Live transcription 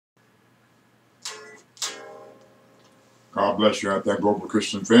God bless you out there, global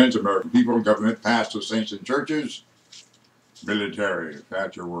Christian friends, American people, government, pastors, saints, and churches, military,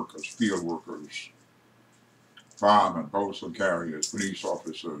 factory workers, field workers, firemen, postal carriers, police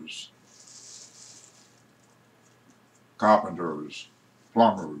officers, carpenters,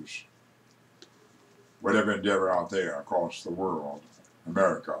 plumbers, whatever endeavor out there across the world,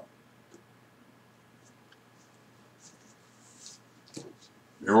 America.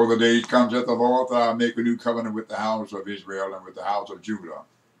 Behold, the days comes that the Lord that I make a new covenant with the house of Israel and with the house of Judah.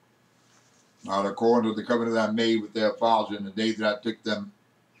 Not according to the covenant that I made with their fathers in the day that I took them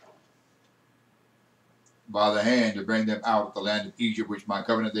by the hand to bring them out of the land of Egypt, which my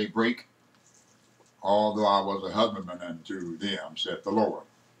covenant they break, although I was a husbandman unto them, saith the Lord.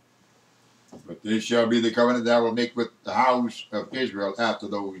 But this shall be the covenant that I will make with the house of Israel after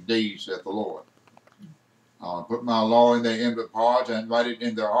those days, saith the Lord. I'll put my law in their inward parts and write it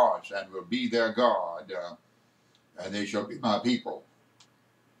in their hearts, and will be their God, and they shall be my people.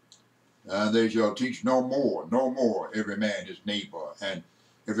 And they shall teach no more, every man his neighbor, and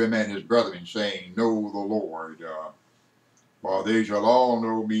every man his brethren, saying, Know the Lord. For they shall all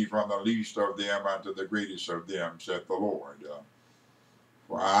know me from the least of them unto the greatest of them, saith the Lord.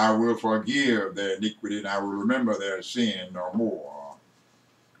 For I will forgive their iniquity, and I will remember their sin no more.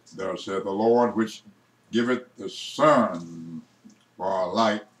 Thus saith the Lord, which giveth the sun for a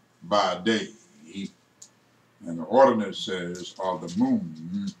light by day, and the ordinances of the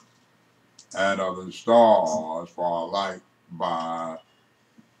moon and of the stars for a light by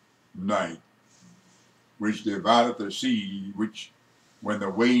night, which divideth the sea, which when the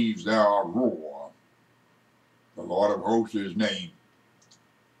waves thereof roar, the Lord of hosts is named.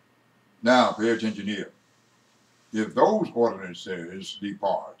 Now, pay attention here. If those ordinances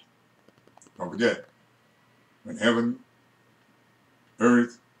depart, don't forget, when heaven,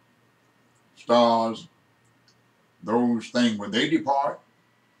 earth, stars, those things, when they depart,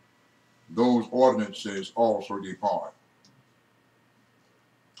 those ordinances also depart.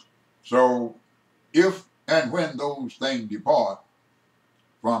 So, if and when those things depart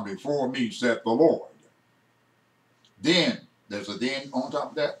from before me, saith the Lord, then, there's a then on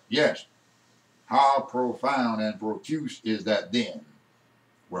top of that? Yes. How profound and profuse is that then?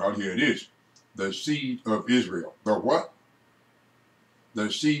 Well, here it is. The seed of Israel. The what?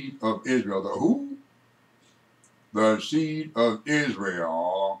 The seed of Israel. The who? The seed of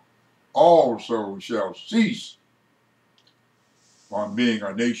Israel also shall cease from being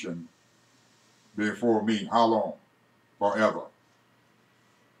a nation before me. How long? Forever.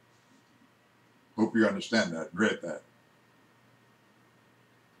 Hope you understand that, read that.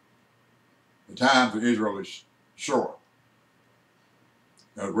 The time for Israel is short,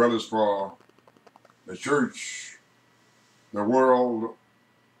 as well as for the church, the world,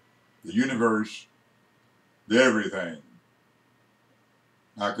 the universe, the everything.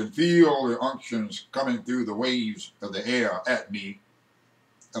 I can feel the unctions coming through the waves of the air at me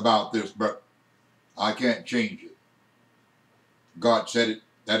about this, but I can't change it. God said it,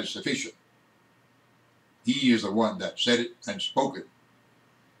 that is sufficient. He is the one that said it and spoke it.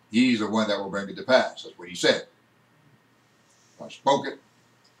 He's the one that will bring it to pass. That's what he said. If I spoke it,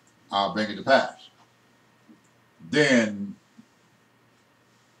 I'll bring it to pass. Then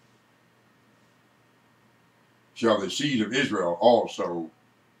shall the seed of Israel also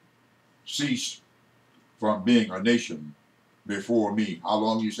cease from being a nation before me. How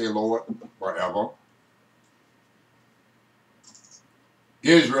long you say, Lord? Forever.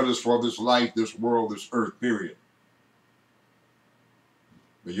 Israel is for this life, this world, this earth, period.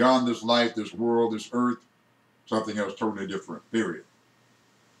 Beyond this life, this world, this earth, something else totally different, period.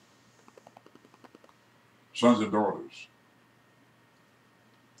 Sons and daughters.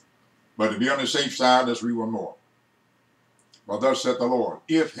 But to be on the safe side, let's read one more. For thus saith the Lord,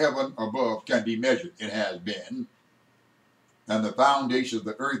 if heaven above can be measured, it has been, and the foundations of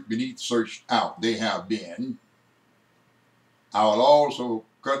the earth beneath searched out, they have been, I will also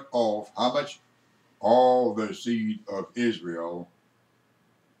cut off, how much? All the seed of Israel.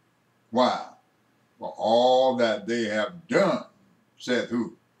 Why? For all that they have done, saith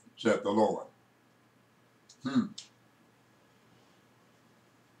who? Saith the Lord.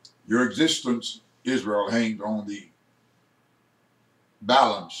 Your existence, Israel, hangs on the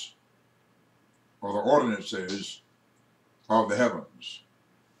balance or the ordinances of the heavens.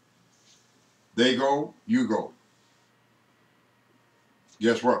 They go, you go.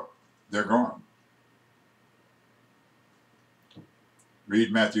 Guess what? They're gone.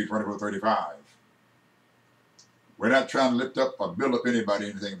 Read Matthew 24:35. We're not trying to lift up or build up anybody,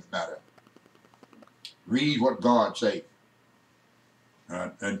 anything that matter. Read what God say.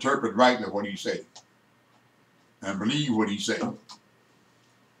 Interpret rightly what he say. and believe what he said.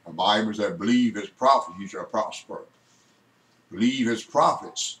 The Bible said, believe his prophets, you shall prosper. Believe his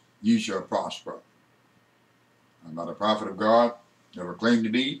prophets, you shall prosper. I'm not a prophet of God, never claimed to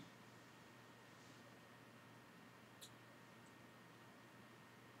be.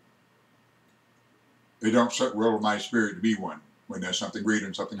 It don't sit well with my spirit to be one when there's something greater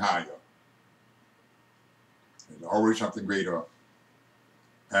and something higher. There's always something greater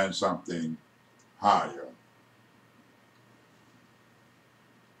and something higher.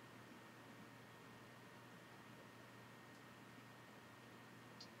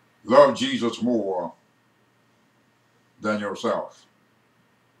 Love Jesus more than yourself.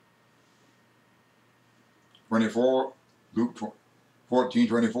 24, Luke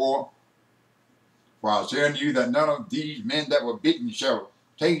 14:24. For I say unto you that none of these men that were bitten shall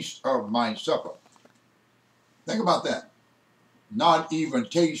taste of my supper. Think about that. Not even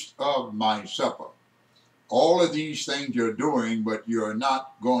taste of my supper. All of these things you're doing, but you're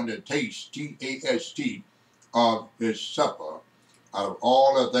not going to taste, T-A-S-T, of his supper. Out of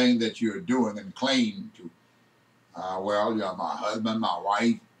all the things that you're doing and claim to, well, you know, my husband, my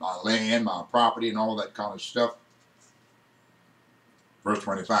wife, my land, my property, and all that kind of stuff. Verse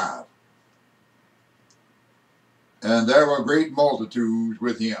 25. And there were great multitudes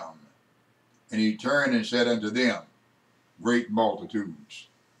with him. And he turned and said unto them, great multitudes,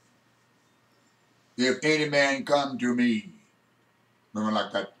 if any man come to me, remember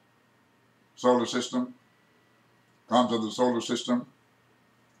like that solar system, come to the solar system,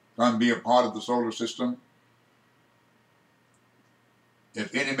 come be a part of the solar system.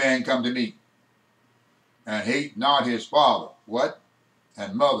 If any man come to me and hate not his father, what?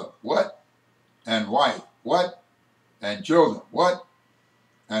 And mother, what? And wife, what? And children, what?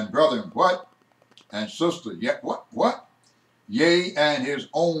 And brethren, what? And sister, yet what? What? Yea, and his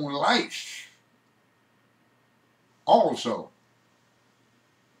own life also,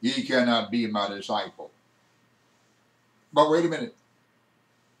 ye cannot be my disciple. But wait a minute.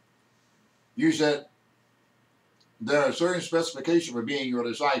 You said there are certain specifications for being your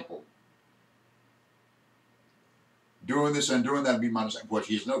disciple. Doing this and doing that be my disciple. Well,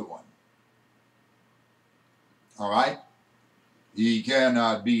 here's another one. All right? Ye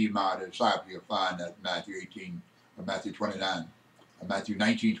cannot be my disciple. You'll find that Matthew 18, or Matthew 29, or Matthew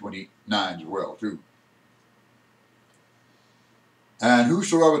 19:29 as well, too. And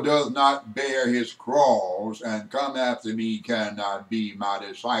whosoever does not bear his cross and come after me cannot be my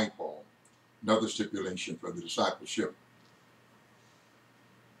disciple. Another stipulation for the discipleship.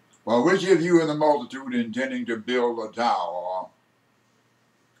 Well, which of you in the multitude intending to build a tower,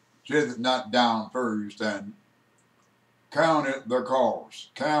 sitteth not down first and counteth the cost?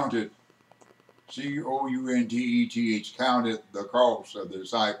 Counted, C-O-U-N-T-E-T-H, counted the cost of the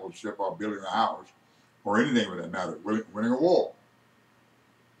discipleship or building a house, or anything for that matter, winning a war,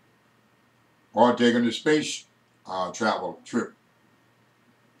 or taking a space travel trip,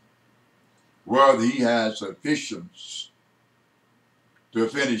 whether he has sufficient to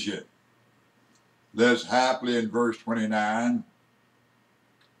finish it. Thus happily in verse 29,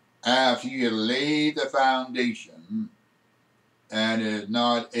 after he had laid the foundation and is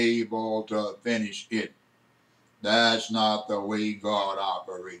not able to finish it. That's not the way God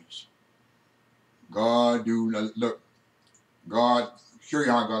operates. God look, God, show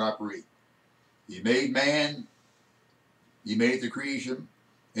you how God operates. He made man, he made the creation,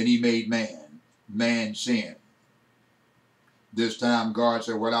 and he made man. Man sinned. This time God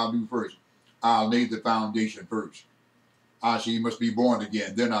said, what I'll do first, I'll lay the foundation first. I say you must be born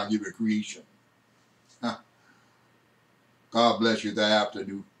again, then I'll give you creation. God bless you thereafter,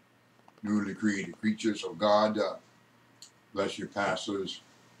 newly created creatures of God. Bless you, pastors,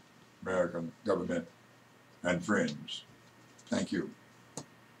 American government, and friends. Thank you.